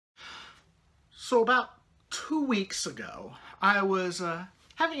So about 2 weeks ago, I was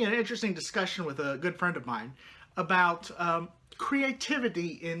having an interesting discussion with a good friend of mine about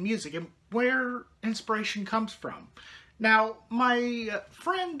creativity in music and where inspiration comes from. Now, my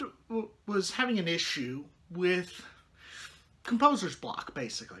friend was having an issue with composer's block,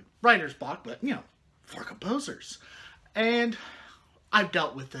 basically. Writer's block, but, you know, for composers. And I've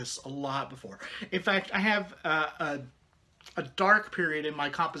dealt with this a lot before. In fact, I have a dark period in my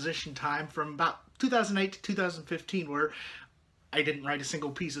composition time from about 2008 to 2015 where I didn't write a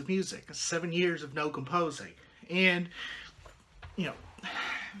single piece of music. 7 years of no composing. And, you know,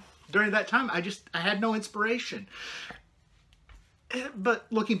 during that time, I had no inspiration. But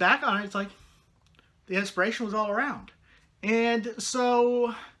looking back on it, it's like the inspiration was all around. And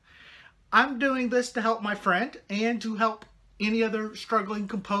so I'm doing this to help my friend and to help any other struggling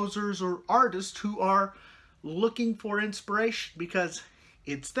composers or artists who are looking for inspiration, because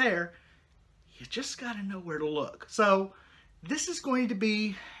it's there. You just got to know where to look. So this is going to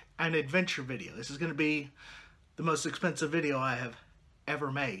be an adventure video. This is going to be the most expensive video I have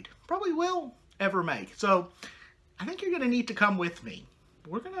ever made. Probably will ever make. So I think you're going to need to come with me.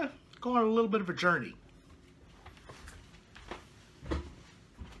 We're going to go on a little bit of a journey.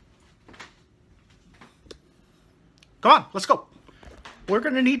 Come on, let's go. We're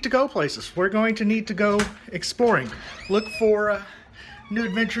going to need to go places. We're going to need to go exploring. Look for new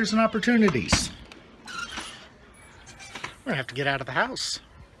adventures and opportunities. We're going to have to get out of the house.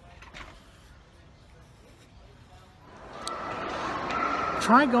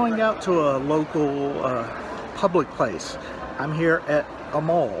 Try going out to a local public place. I'm here at a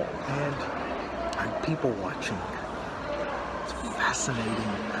mall and I'm people watching. It's fascinating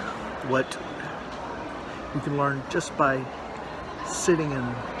what you can learn just by sitting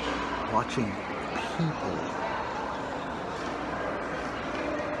and watching people.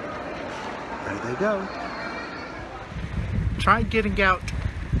 There they go. Try getting out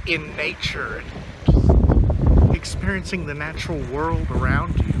in nature and experiencing the natural world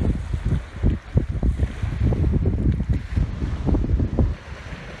around you.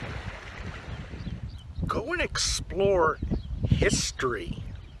 Go and explore history.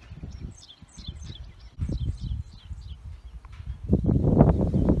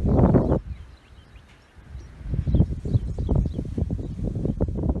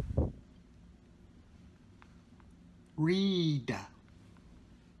 Read.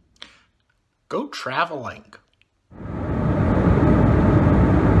 Go traveling.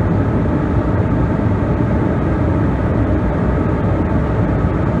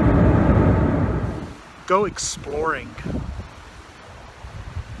 Go exploring.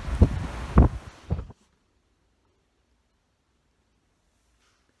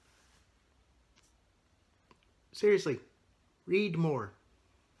 Seriously, read more.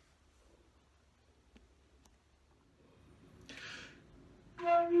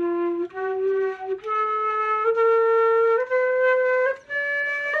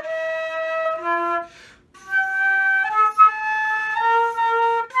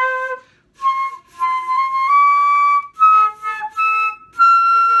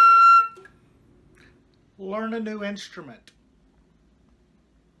 Learn a new instrument.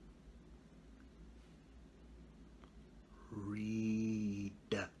 Read.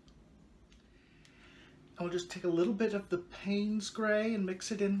 I'll just take a little bit of the Payne's gray and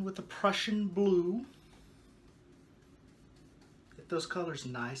mix it in with the Prussian blue. Get those colors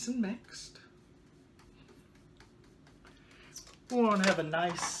nice and mixed. We want to have a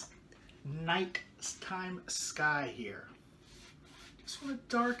nice nighttime sky here. Just want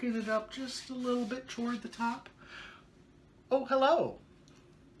to darken it up just a little bit toward the top. Oh, hello.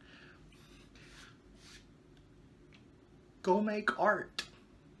 Go make art.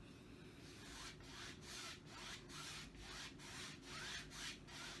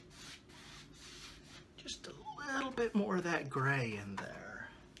 Just a little bit more of that gray in there.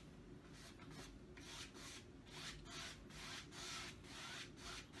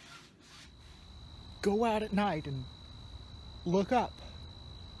 Go out at night and look up.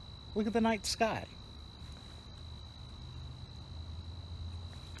 Look at the night sky.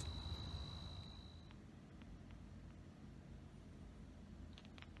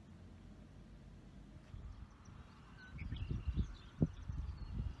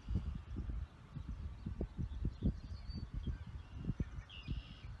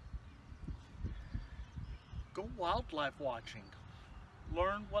 Go wildlife watching.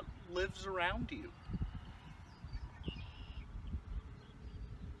 Learn what lives around you.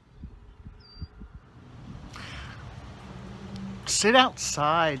 Sit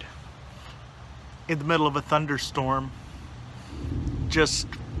outside in the middle of a thunderstorm. Just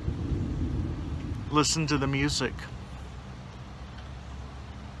listen to the music.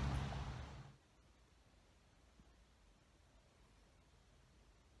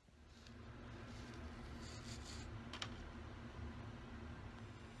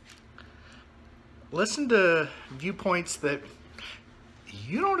 Listen to viewpoints that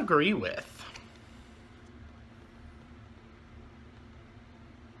you don't agree with.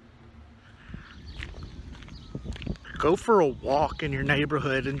 Go for a walk in your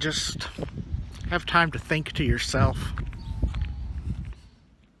neighborhood and just have time to think to yourself.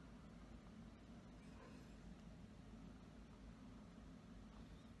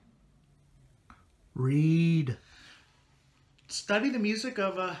 Read. Study the music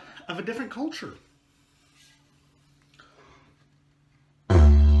of a different culture.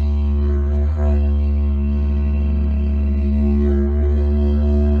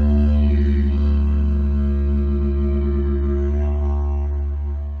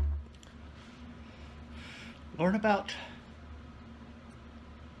 Learn about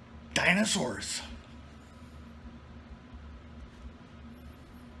dinosaurs.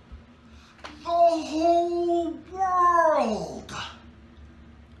 The whole world.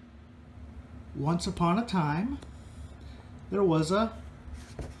 Once upon a time, there was a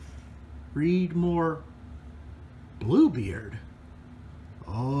Readmore Bluebeard.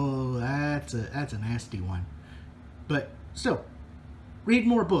 Oh, that's a nasty one. But still, read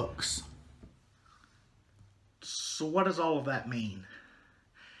more books. So what does all of that mean?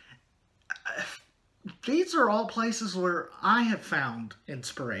 These are all places where I have found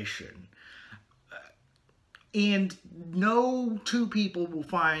inspiration. And no two people will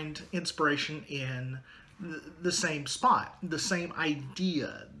find inspiration in the same spot, the same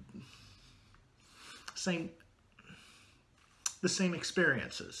idea, the same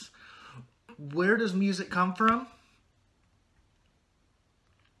experiences. Where does music come from?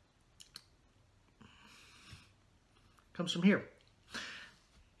 It comes from here.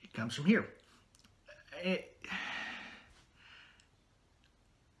 It comes from here.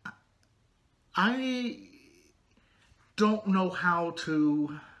 I don't know how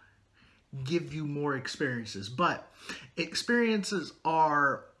to give you more experiences, but experiences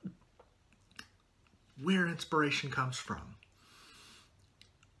are where inspiration comes from.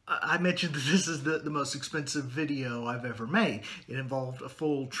 I mentioned that this is the most expensive video I've ever made. It involved a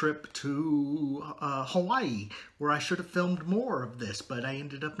full trip to Hawaii, where I should have filmed more of this, but I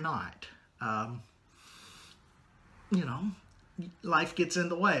ended up not. You know, life gets in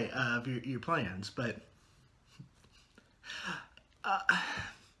the way of your plans, but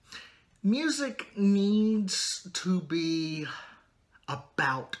music needs to be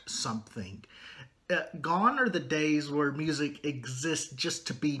about something. Gone are the days where music exists just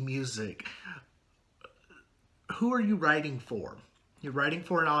to be music. Who are you writing for? You're writing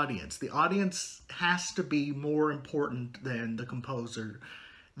for an audience. The audience has to be more important than the composer,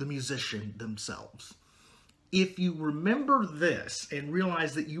 the musician themselves. If you remember this and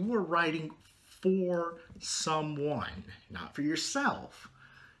realize that you were writing for someone, not for yourself,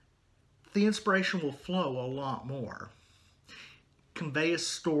 the inspiration will flow a lot more. Convey a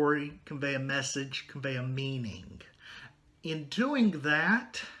story, convey a message, convey a meaning. In doing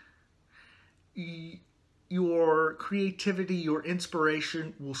that, your creativity, your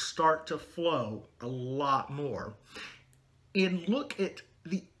inspiration will start to flow a lot more. And look at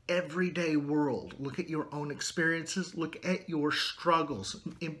the everyday world. Look at your own experiences. Look at your struggles.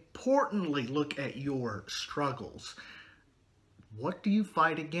 Importantly, look at your struggles. What do you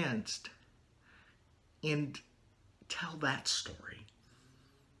fight against? And tell that story.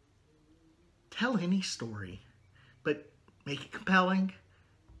 Tell any story, but make it compelling,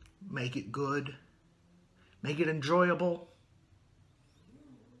 make it good, make it enjoyable,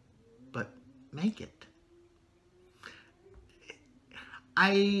 but make it.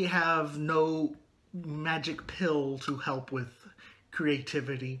 I have no magic pill to help with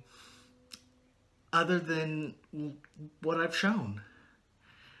creativity other than what I've shown.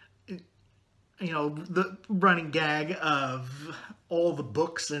 You know, the running gag of all the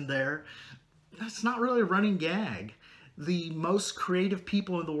books in there, that's not really a running gag. The most creative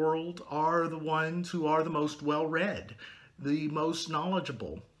people in the world are the ones who are the most well-read, the most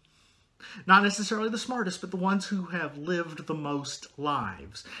knowledgeable. Not necessarily the smartest, but the ones who have lived the most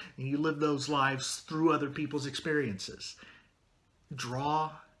lives. And you live those lives through other people's experiences.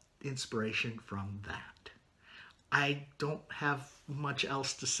 Draw inspiration from that. I don't have much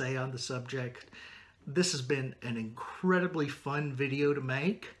else to say on the subject. This has been an incredibly fun video to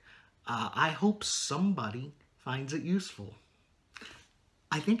make. I hope somebody finds it useful.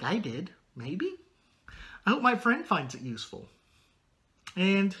 I think I did, maybe. I hope my friend finds it useful.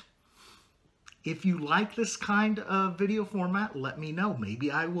 And If you like this kind of video format, let me know.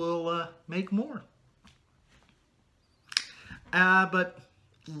 Maybe I will make more. But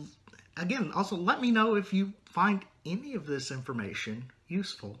again, also let me know if you find any of this information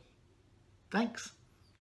useful. Thanks.